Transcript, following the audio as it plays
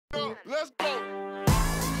Let's go.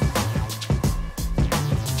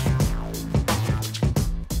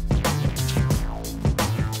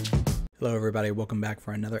 Hello everybody, welcome back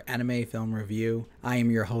for another anime film review. I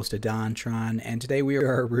am your host Ahdontron, and today we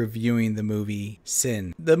are reviewing the movie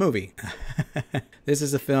Sin. The movie. This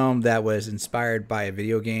is a film that was inspired by a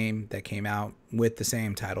video game that came out with the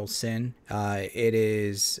same title, Sin. It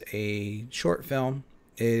is a short film.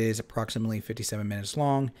 It is approximately 57 minutes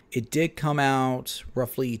long. It did come out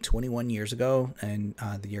roughly 21 years ago in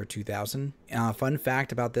the year 2000. Fun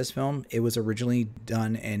fact about this film, it was originally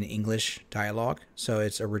done in English dialogue. So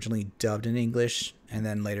it's originally dubbed in English and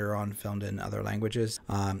then later on filmed in other languages.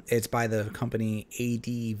 It's by the company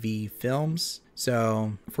ADV Films.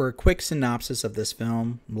 So, for a quick synopsis of this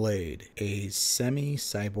film, Blade, a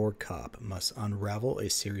semi-cyborg cop, must unravel a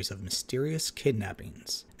series of mysterious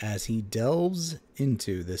kidnappings as he delves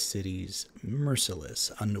into the city's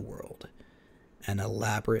merciless underworld. An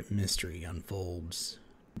elaborate mystery unfolds.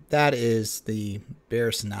 That is the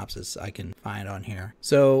bare synopsis I can find on here.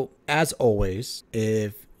 So, as always,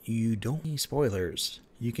 if you don't need spoilers,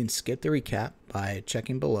 you can skip the recap by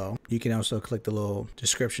checking below. You can also click the little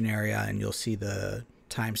description area and you'll see the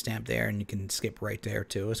timestamp there, and you can skip right there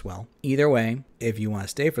too as well. Either way, if you want to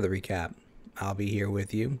stay for the recap, I'll be here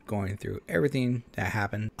with you going through everything that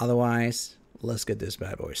happened. Otherwise, let's get this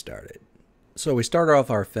bad boy started. So we start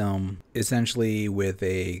off our film essentially with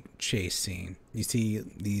a chase scene. You see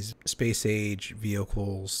these space age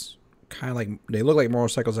vehicles, kind of like, they look like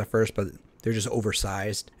motorcycles at first, but they're just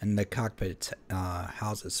oversized, and the cockpit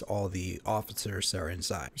houses all the officers that are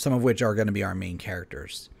inside, some of which are going to be our main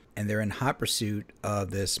characters. And they're in hot pursuit of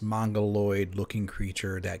this mongoloid-looking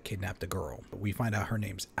creature that kidnapped a girl. We find out her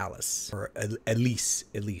name's Alice, or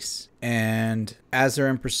Elise. And as they're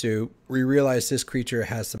in pursuit, we realize this creature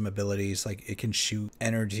has some abilities, like it can shoot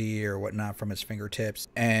energy or whatnot from its fingertips,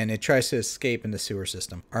 and it tries to escape in the sewer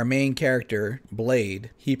system. Our main character, Blade,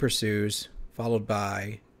 he pursues, followed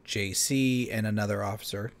by JC and another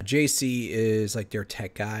officer. JC is like their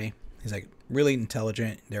tech guy. He's like really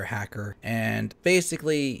intelligent, their hacker, and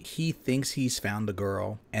basically he thinks he's found the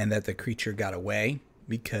girl and that the creature got away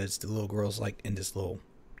because the little girl's like in this little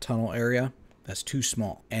tunnel area that's too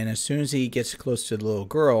small. And as soon as he gets close to the little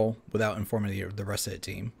girl, without informing the rest of the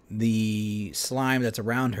team, the slime that's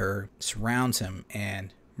around her surrounds him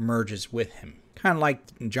and merges with him, kind of like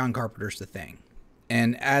John Carpenter's The Thing.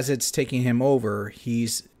 And as it's taking him over,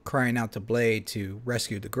 he's crying out to Blade to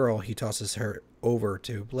rescue the girl. He tosses her over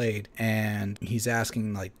to Blade, and he's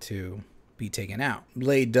asking like to be taken out.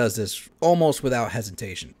 Blade does this almost without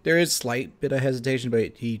hesitation. There is slight bit of hesitation,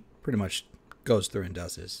 but he pretty much goes through and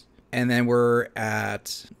does this. And then we're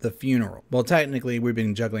at the funeral. Well, technically, we've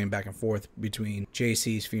been juggling back and forth between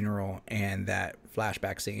JC's funeral and that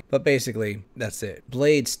flashback scene. But basically, that's it.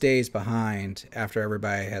 Blade stays behind after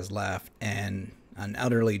everybody has left, and an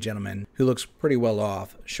elderly gentleman who looks pretty well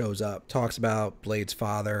off shows up, talks about Blade's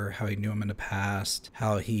father, how he knew him in the past,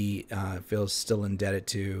 how he feels still indebted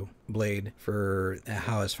to Blade for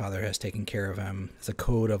how his father has taken care of him. As a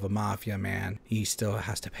code of a mafia man, he still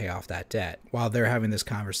has to pay off that debt. While they're having this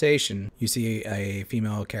conversation, you see a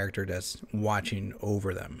female character that's watching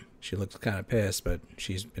over them. She looks kind of pissed, but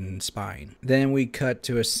she's been spying. Then we cut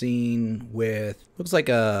to a scene with, looks like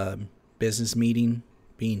a business meeting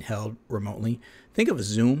being held remotely. Think of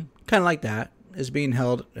Zoom, kind of like that. Is being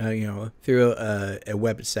held, through a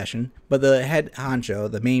web session. But the head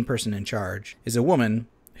honcho, the main person in charge, is a woman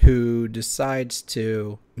who decides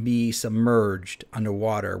to be submerged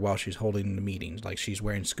underwater while she's holding the meetings. Like she's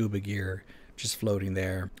wearing scuba gear, just floating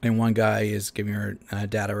there. And one guy is giving her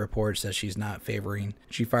data reports that she's not favoring.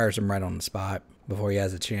 She fires him right on the spot before he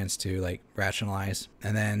has a chance to like rationalize.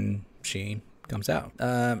 And then she comes out.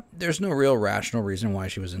 There's no real rational reason why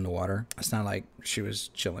she was in the water. It's not like she was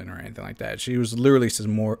chilling or anything like that. She was literally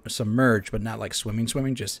submerged, but not like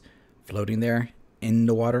swimming, just floating there in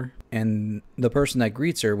the water. And the person that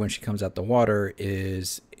greets her when she comes out the water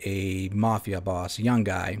is a mafia boss, a young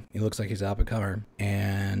guy. He looks like he's up and comer.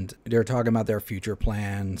 And they're talking about their future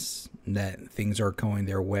plans, that things are going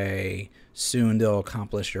their way. Soon they'll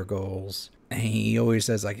accomplish their goals. And he always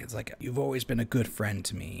says, like, it's like, you've always been a good friend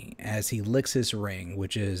to me, as he licks his ring,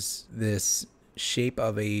 which is this shape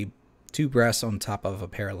of two breasts on top of a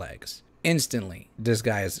pair of legs. Instantly, this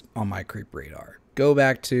guy is on my creep radar. Go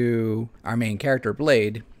back to our main character,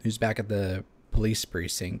 Blade, who's back at the police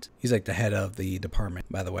precinct. He's like the head of the department,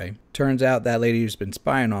 by the way. Turns out that lady who's been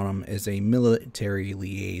spying on him is a military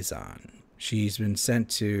liaison. She's been sent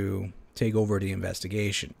to take over the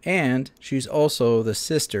investigation. And she's also the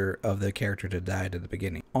sister of the character that died at the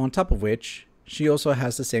beginning. On top of which, she also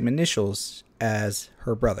has the same initials as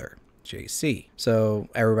her brother, JC. So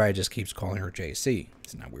everybody just keeps calling her JC.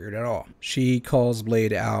 It's not weird at all. She calls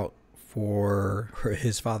Blade out for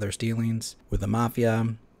his father's dealings with the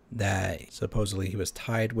mafia, that supposedly he was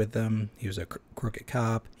tied with them. He was a crooked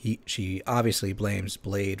cop. She obviously blames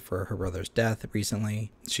Blade for her brother's death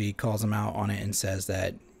recently. She calls him out on it and says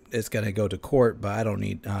that it's going to go to court, but I don't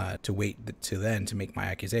need to wait to then to make my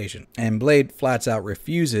accusation. And Blade flats out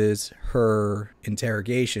refuses her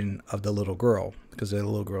interrogation of the little girl because the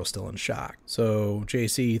little girl's still in shock. So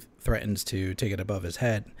JC threatens to take it above his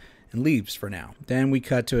head and leaves for now. Then we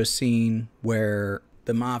cut to a scene where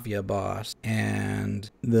the mafia boss and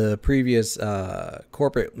the previous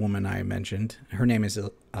corporate woman I mentioned, her name is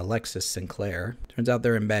Alexis Sinclair. Turns out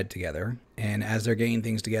they're in bed together. And as they're getting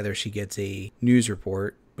things together, she gets a news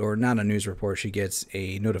report, or not a news report, she gets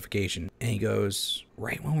a notification. And he goes,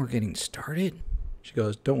 right when we're getting started? She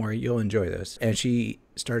goes, don't worry, you'll enjoy this. And she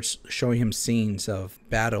starts showing him scenes of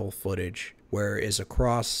battle footage where it's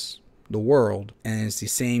across the world, and it's the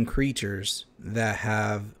same creatures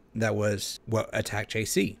that was what attacked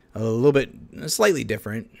JC. A little bit, slightly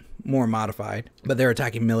different, more modified, but they're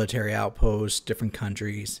attacking military outposts, different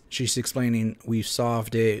countries. She's explaining, we've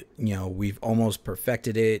solved it, we've almost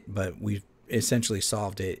perfected it, but we've essentially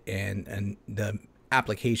solved it, and the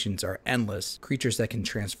applications are endless. Creatures that can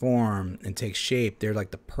transform and take shape, they're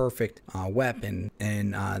like the perfect weapon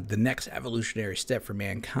and the next evolutionary step for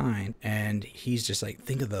mankind. And he's just like,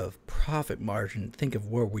 think of the profit margin, think of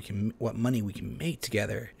what money we can make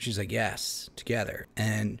together. She's like, yes, together.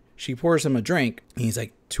 And she pours him a drink, and he's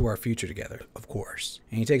like, to our future together, of course.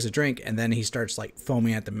 And he takes a drink, and then he starts like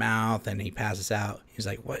foaming at the mouth, and he passes out. He's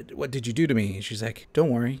like, what did you do to me? And she's like,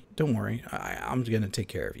 don't worry. I'm gonna take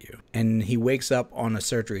care of you. And he wakes up on a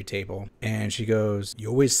surgery table, and she goes, you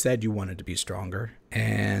always said you wanted to be stronger.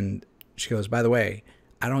 And she goes, by the way,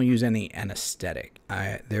 I don't use any anesthetic.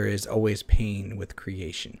 There is always pain with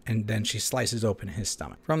creation. And then she slices open his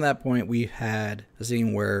stomach. From that point, we had a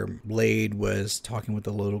scene where Blade was talking with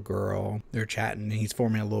the little girl. They're chatting, and he's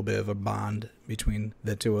forming a little bit of a bond between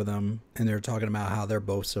the two of them. And they're talking about how they're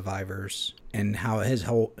both survivors and how his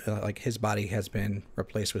whole, his body has been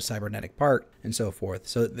replaced with cybernetic part and so forth.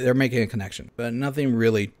 So they're making a connection. But nothing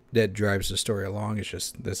really that drives the story along. It's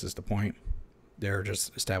just, this is the point. They're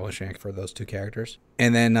just establishing for those two characters.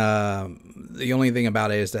 And then the only thing about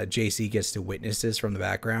it is that JC gets to witness this from the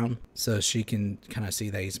background. So she can kind of see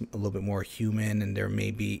that he's a little bit more human,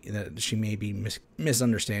 and she may be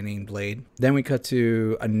misunderstanding Blade. Then we cut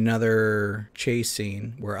to another chase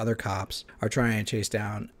scene where other cops are trying to chase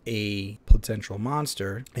down a potential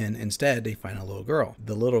monster. And instead they find a little girl.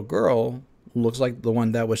 The little girl looks like the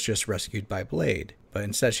one that was just rescued by Blade. But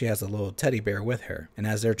instead she has a little teddy bear with her. And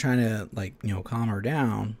as they're trying to, calm her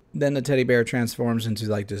down, then the teddy bear transforms into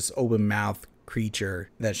like this open mouth creature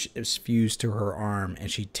that is fused to her arm, and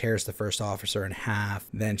she tears the first officer in half.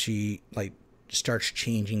 Then she starts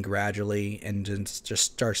changing gradually and just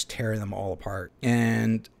starts tearing them all apart.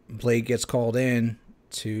 And Blade gets called in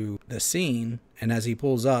to the scene, and as he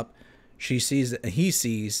pulls up, he sees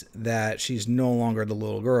that she's no longer the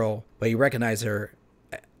little girl, but he recognizes her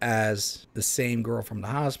as the same girl from the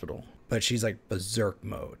hospital, but she's like berserk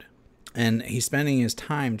mode. And he's spending his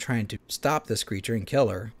time trying to stop this creature and kill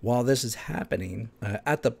her. While this is happening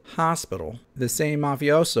at the hospital, the same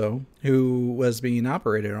mafioso who was being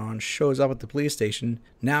operated on shows up at the police station.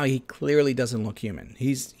 Now he clearly doesn't look human.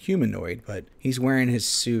 He's humanoid, but he's wearing his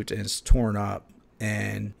suit and it's torn up,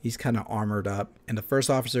 and he's kind of armored up. And the first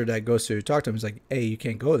officer that goes to talk to him is like, hey, you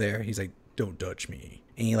can't go there. He's like, don't touch me.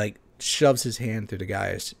 And he shoves his hand through the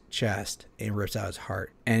guy's chest and rips out his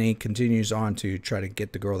heart. And he continues on to try to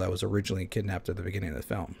get the girl that was originally kidnapped at the beginning of the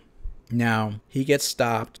film. Now, he gets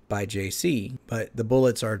stopped by JC, but the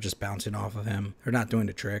bullets are just bouncing off of him. They're not doing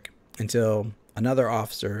the trick until another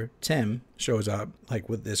officer, Tim, shows up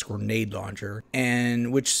with this grenade launcher,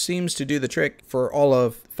 and which seems to do the trick for all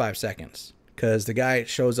of 5 seconds, because the guy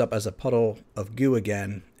shows up as a puddle of goo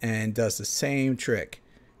again and does the same trick.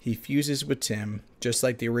 He fuses with Tim, just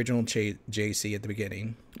like the original JC at the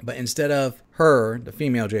beginning. But instead of her, the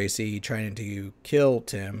female JC, trying to kill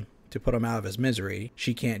Tim to put him out of his misery,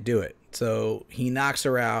 she can't do it. So he knocks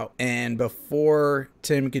her out, and before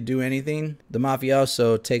Tim could do anything, the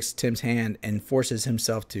mafioso takes Tim's hand and forces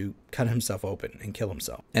himself to cut himself open and kill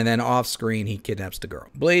himself. And then off screen, he kidnaps the girl.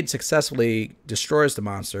 Blade successfully destroys the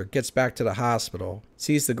monster, gets back to the hospital,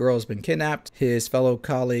 sees the girl has been kidnapped. His fellow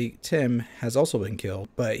colleague, Tim, has also been killed,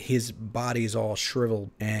 but his body's all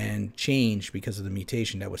shriveled and changed because of the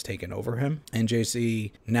mutation that was taken over him. And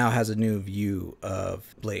JC now has a new view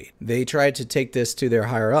of Blade. They tried to take this to their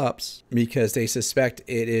higher ups, because they suspect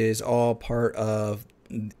it is all part of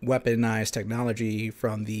weaponized technology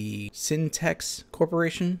from the Syntex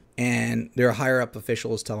Corporation, and their higher up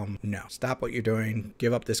officials tell them, no, stop what you're doing,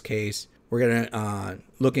 give up this case. We're gonna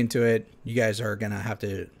look into it. You guys are gonna have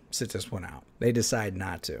to sit this one out. They decide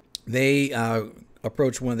not to. They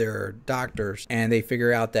approach one of their doctors, and they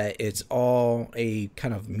figure out that it's all a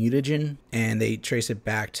kind of mutagen, and they trace it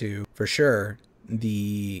back to, for sure,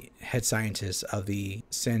 the head scientist of the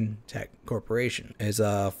Syntech Corporation. Is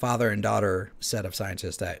a father and daughter set of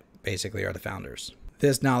scientists that basically are the founders.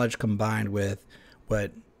 This knowledge combined with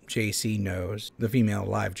what JC knows, the female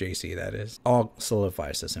live JC that is, all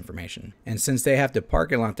solidifies this information. And since they have to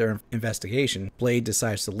park lot their investigation, Blade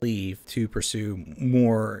decides to leave to pursue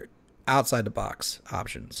more outside the box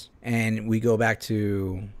options. And we go back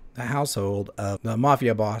to the household of the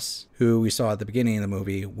mafia boss who we saw at the beginning of the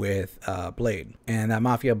movie with Blade. And that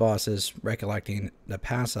mafia boss is recollecting the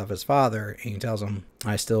past of his father, and he tells him,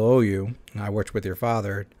 I still owe you. I worked with your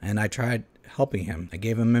father, and I tried helping him. I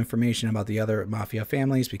gave him information about the other mafia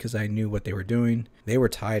families because I knew what they were doing. They were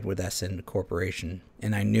tied with that sin corporation,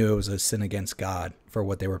 and I knew it was a sin against God for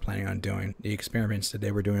what they were planning on doing. The experiments that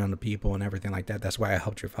they were doing on the people and everything like that. That's why I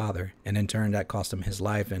helped your father. And in turn, that cost him his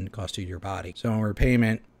life and cost you your body. So in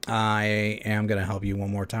repayment, I am going to help you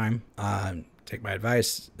one more time. Take my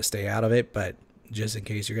advice, stay out of it, but just in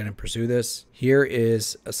case you're going to pursue this, here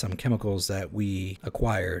is some chemicals that we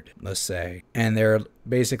acquired, let's say. And they're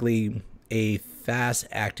basically a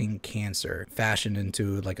fast-acting cancer fashioned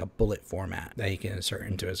into like a bullet format that he can insert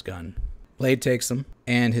into his gun. Blade takes them,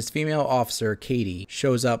 and his female officer, Katie,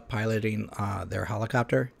 shows up piloting their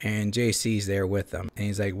helicopter, and JC's there with them. And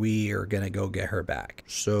he's like, we are going to go get her back.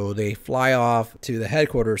 So they fly off to the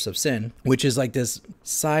headquarters of Sin, which is like this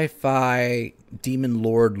sci-fi demon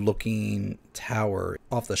lord looking tower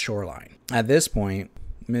off the shoreline. At this point,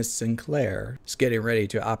 Miss Sinclair is getting ready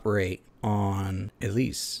to operate on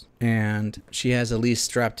Elise, and she has Elise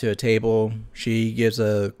strapped to a table. She gives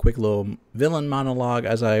a quick little villain monologue,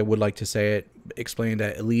 as I would like to say it, explaining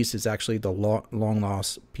that Elise is actually the long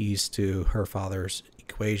lost piece to her father's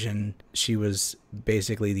equation. She was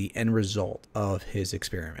basically the end result of his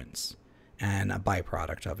experiments and a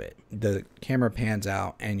byproduct of it. The camera pans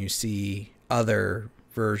out and you see other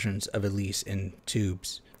versions of Elise in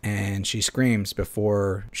tubes, and she screams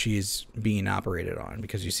before she's being operated on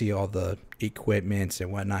because you see all the equipment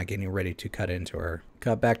and whatnot getting ready to cut into her.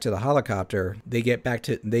 Cut back to the helicopter. They get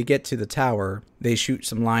to the tower. They shoot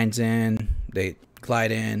some lines in. They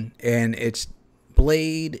glide in, and it's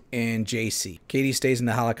Blade and JC. Katie stays in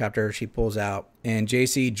the helicopter. She pulls out, and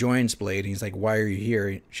JC joins Blade. He's like, "Why are you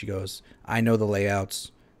here?" She goes, "I know the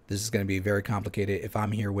layouts. This is going to be very complicated. If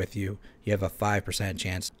I'm here with you, you have a 5%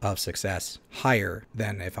 chance of success, higher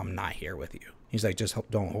than if I'm not here with you." He's like, "Just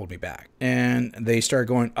don't hold me back." And they start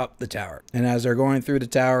going up the tower. And as they're going through the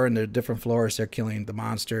tower and the different floors, they're killing the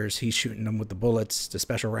monsters. He's shooting them with the bullets, the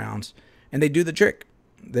special rounds. And they do the trick.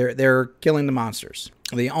 They're killing the monsters.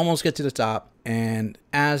 They almost get to the top. And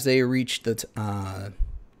as they reach the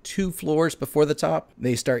 2 floors before the top,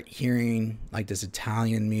 they start hearing like this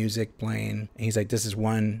Italian music playing. And he's like, "This is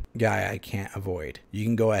one guy I can't avoid. You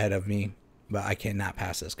can go ahead of me, but I cannot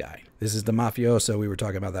pass this guy." This is the mafioso we were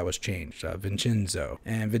talking about that was changed, Vincenzo.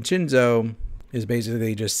 And Vincenzo is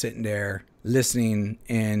basically just sitting there listening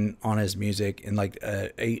in on his music in like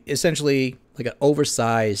essentially like an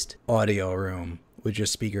oversized audio room with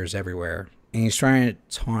just speakers everywhere. And he's trying to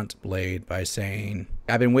taunt Blade by saying,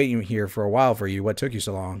 "I've been waiting here for a while for you. What took you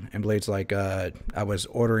so long?" And Blade's like, "I was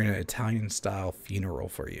ordering an Italian-style funeral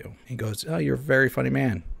for you." He goes, "Oh, you're a very funny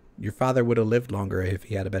man. Your father would have lived longer if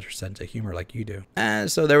he had a better sense of humor like you do."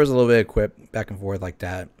 And so there was a little bit of quip back and forth like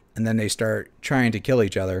that. And then they start trying to kill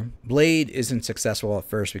each other. Blade isn't successful at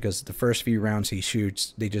first because the first few rounds he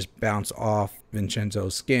shoots, they just bounce off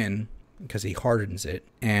Vincenzo's skin because he hardens it.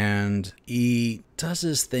 And he does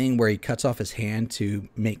this thing where he cuts off his hand to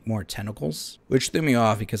make more tentacles, which threw me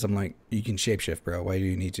off because I'm like, you can shapeshift, bro. Why do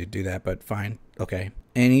you need to do that? But fine. Okay.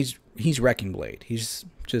 And he's wrecking Blade. He's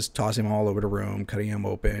just tossing him all over the room, cutting him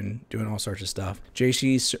open, doing all sorts of stuff.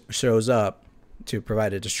 JC shows up to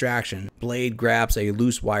provide a distraction. Blade grabs a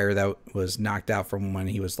loose wire that was knocked out from when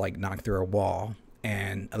he was like knocked through a wall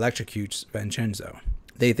and electrocutes Vincenzo.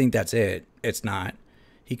 They think that's it. It's not.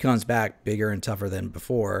 He comes back bigger and tougher than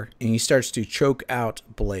before, and he starts to choke out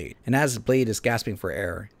Blade. And as Blade is gasping for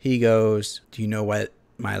air, he goes, "Do you know what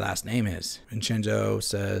my last name is?" Vincenzo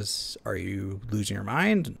says, "Are you losing your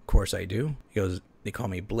mind?" "Of course I do." He goes, "They call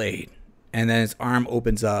me Blade." And then his arm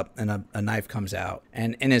opens up and a knife comes out.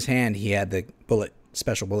 And in his hand, he had the bullet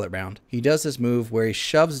special bullet round. He does this move where he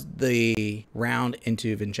shoves the round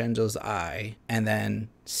into Vincenzo's eye and then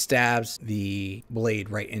stabs the blade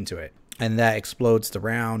right into it. And that explodes the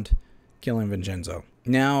round, killing Vincenzo.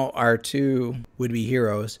 Now our two would-be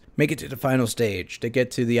heroes make it to the final stage. They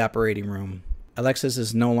get to the operating room. Alexis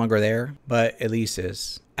is no longer there, but Elise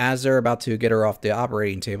is. As they're about to get her off the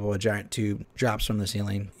operating table, a giant tube drops from the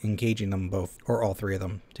ceiling, engaging them both, or all three of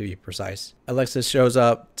them, to be precise. Alexis shows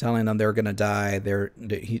up, telling them they're gonna die.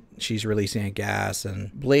 She's releasing a gas,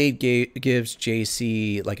 and Blade gives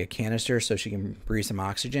JC like a canister so she can breathe some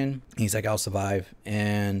oxygen. He's like, I'll survive.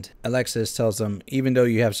 And Alexis tells him, even though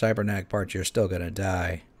you have cybernetic parts, you're still gonna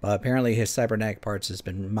die. But apparently his cybernetic parts has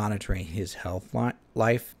been monitoring his health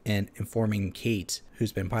life and informing Kate,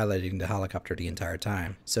 who's been piloting the helicopter the entire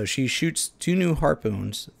time. So she shoots 2 new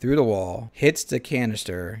harpoons through the wall, hits the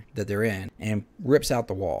canister that they're in, and rips out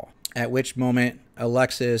the wall. At which moment,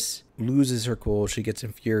 Alexis loses her cool. She gets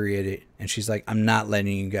infuriated, and she's like, I'm not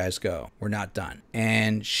letting you guys go. We're not done.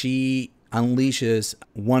 And she unleashes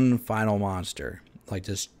one final monster, like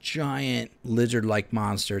this giant lizard-like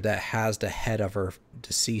monster that has the head of her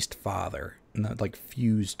deceased father, like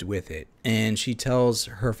fused with it. And she tells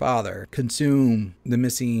her father, consume the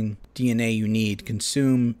missing DNA you need,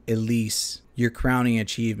 consume Elise, your crowning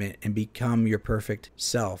achievement, and become your perfect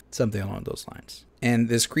self. Something along those lines. And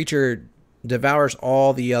this creature devours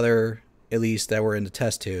all the other Elise that were in the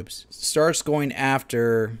test tubes, starts going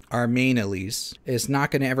after our main Elise, is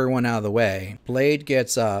knocking everyone out of the way. Blade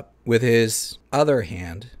gets up with his other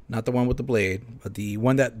hand, not the one with the blade, but the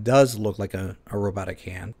one that does look like a robotic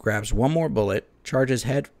hand, grabs one more bullet, charges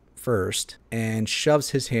head first, and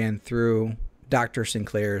shoves his hand through Dr.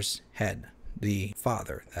 Sinclair's head, the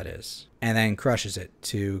father, that is, and then crushes it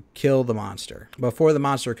to kill the monster. Before the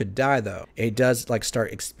monster could die, though, it does like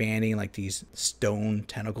start expanding like these stone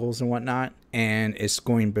tentacles and whatnot, and it's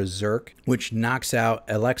going berserk, which knocks out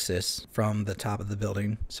Alexis from the top of the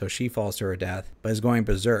building, so she falls to her death, but is going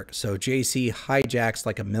berserk. So JC hijacks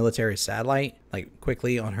like a military satellite, like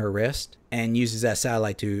quickly on her wrist, and uses that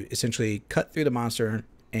satellite to essentially cut through the monster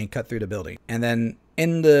and cut through the building. And then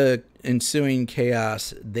in the ensuing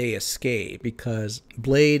chaos, they escape because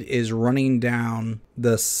Blade is running down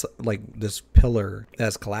this pillar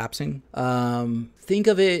that's collapsing. Think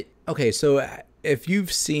of it. Okay, so if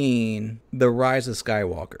you've seen The Rise of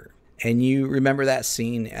Skywalker, and you remember that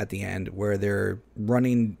scene at the end where they're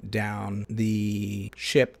running down the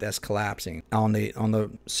ship that's collapsing on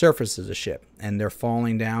the surface of the ship, and they're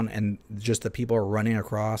falling down, and just the people are running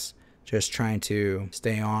across, just trying to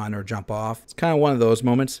stay on or jump off. It's kind of one of those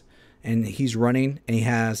moments. And he's running, and he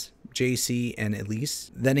has JC and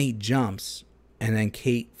Elise. Then he jumps, and then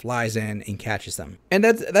Kate flies in and catches them. And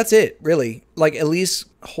that's it, really. Like, Elise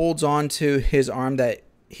holds on to his arm that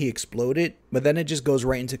he exploded, but then it just goes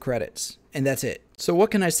right into credits. And that's it. So what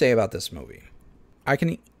can I say about this movie? I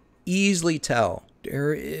can easily tell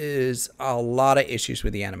there is a lot of issues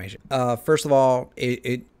with the animation. First of all,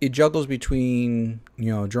 it juggles between,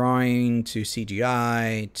 drawing to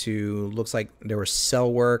CGI to looks like there was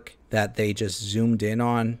cell work that they just zoomed in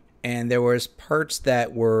on. And there was parts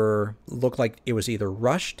that looked like it was either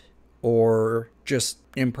rushed or just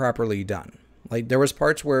improperly done. Like there was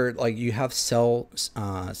parts where like you have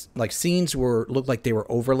like scenes looked like they were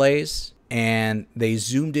overlays, and they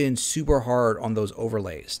zoomed in super hard on those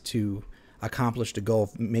overlays to accomplish the goal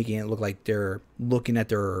of making it look like they're looking at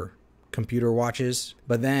their computer watches.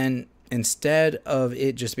 But then instead of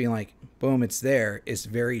it just being like, boom, it's there, it's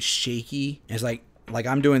very shaky. It's like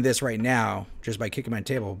I'm doing this right now just by kicking my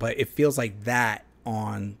table, but it feels like that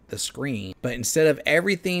on the screen. But instead of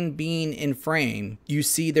everything being in frame, you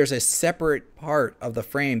see there's a separate part of the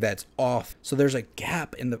frame that's off. So there's a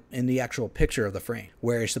gap in the actual picture of the frame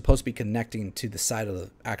where it's supposed to be connecting to the side of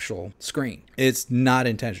the actual screen. It's not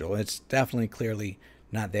intentional. It's definitely clearly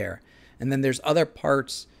not there. And then there's other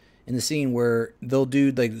parts in the scene where they'll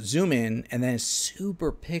do like zoom in and then it's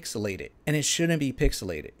super pixelated, and it shouldn't be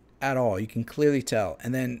pixelated at all. You can clearly tell.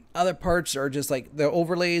 And then other parts are just like the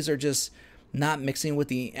overlays are just not mixing with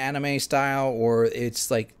the anime style, or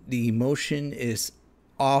it's like the motion is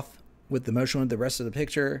off with the motion of the rest of the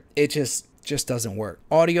picture. It just doesn't work.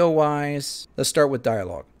 Audio wise, let's start with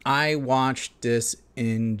dialogue. I watched this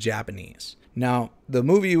in Japanese. Now, the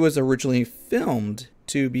movie was originally filmed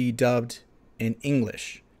to be dubbed in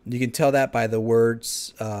English. You can tell that by the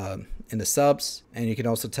words in the subs, and you can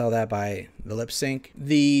also tell that by the lip sync.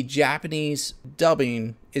 The Japanese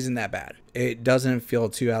dubbing isn't that bad. It doesn't feel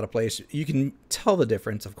too out of place. You can tell the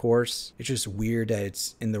difference, of course. It's just weird that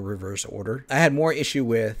it's in the reverse order. I had more issue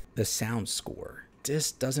with the sound score.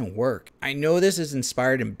 just doesn't work. I know this is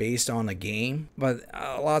inspired and based on a game, but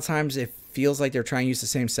a lot of times it feels like they're trying to use the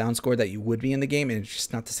same sound score that you would be in the game, and it's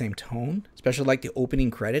just not the same tone. Especially like the opening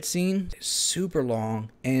credit scene. It's super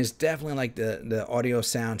long, and it's definitely like the audio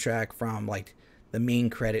soundtrack from like the main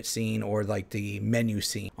credit scene or like the menu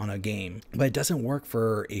scene on a game. But it doesn't work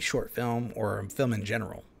for a short film or a film in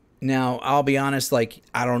general. Now, I'll be honest, like,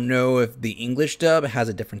 I don't know if the English dub has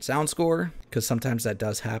a different sound score, because sometimes that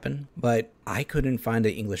does happen, but I couldn't find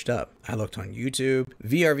the English dub. I looked on YouTube.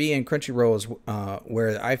 VRV and Crunchyroll is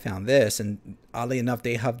where I found this, and oddly enough,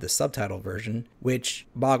 they have the subtitle version, which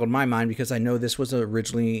boggled my mind because I know this was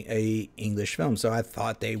originally a English film, so I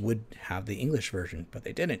thought they would have the English version, but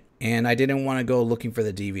they didn't. And I didn't want to go looking for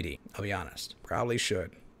the DVD, I'll be honest. Probably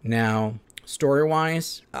should. Now,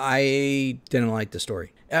 story-wise, I didn't like the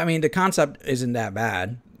story. I mean, the concept isn't that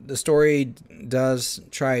bad. The story does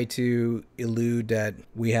try to elude that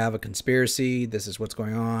we have a conspiracy, this is what's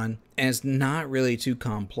going on, and it's not really too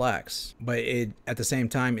complex. But at the same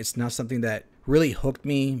time, it's not something that really hooked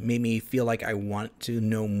me, made me feel like I want to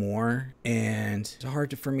know more, and it's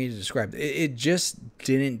hard for me to describe. It just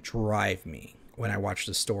didn't drive me when I watched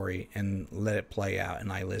the story and let it play out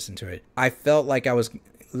and I listened to it. I felt like I was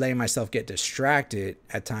letting myself get distracted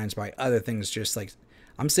at times by other things, just like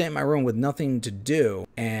I'm sitting in my room with nothing to do,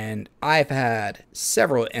 and I've had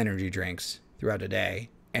several energy drinks throughout the day,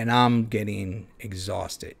 and I'm getting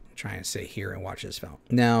exhausted trying to sit here and watch this film.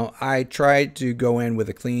 Now, I tried to go in with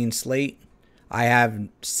a clean slate. I have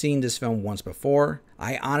seen this film once before.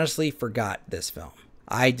 I honestly forgot this film.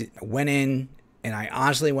 Went in, and I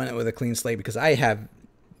honestly went in with a clean slate because I have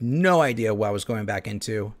no idea what I was going back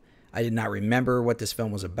into. I did not remember what this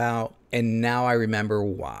film was about, and now I remember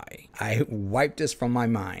why. I wiped this from my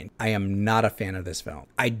mind. I am not a fan of this film.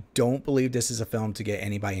 I don't believe this is a film to get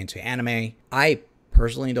anybody into anime. I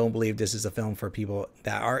personally don't believe this is a film for people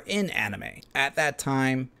that are in anime. At that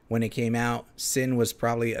time, when it came out, Sin was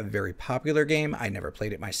probably a very popular game. I never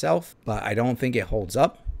played it myself, but I don't think it holds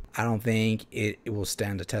up. I don't think it will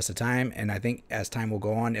stand the test of time, and I think as time will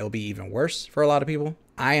go on, it'll be even worse for a lot of people.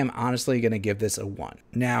 I am honestly going to give this a 1.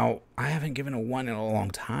 Now, I haven't given a 1 in a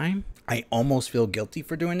long time. I almost feel guilty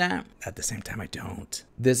for doing that. At the same time, I don't.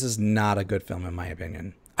 This is not a good film in my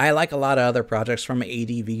opinion. I like a lot of other projects from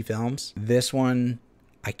ADV Films. This one,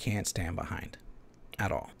 I can't stand behind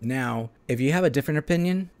at all. Now, if you have a different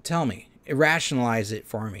opinion, tell me. Rationalize it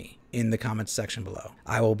for me in the comments section below.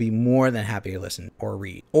 I will be more than happy to listen or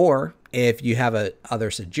read. Or if you have a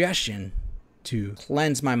other suggestion to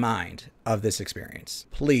cleanse my mind of this experience,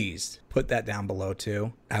 please put that down below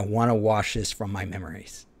too. I want to wash this from my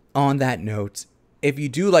memories. On that note, if you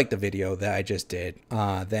do like the video that I just did,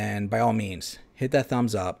 then by all means, hit that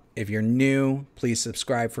thumbs up. If you're new, please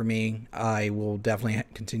subscribe for me. I will definitely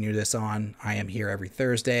continue this on. I am here every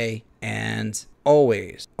Thursday, and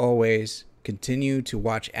always continue to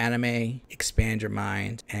watch anime, expand your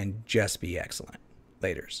mind, and just be excellent.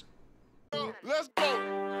 Laters. Let's go.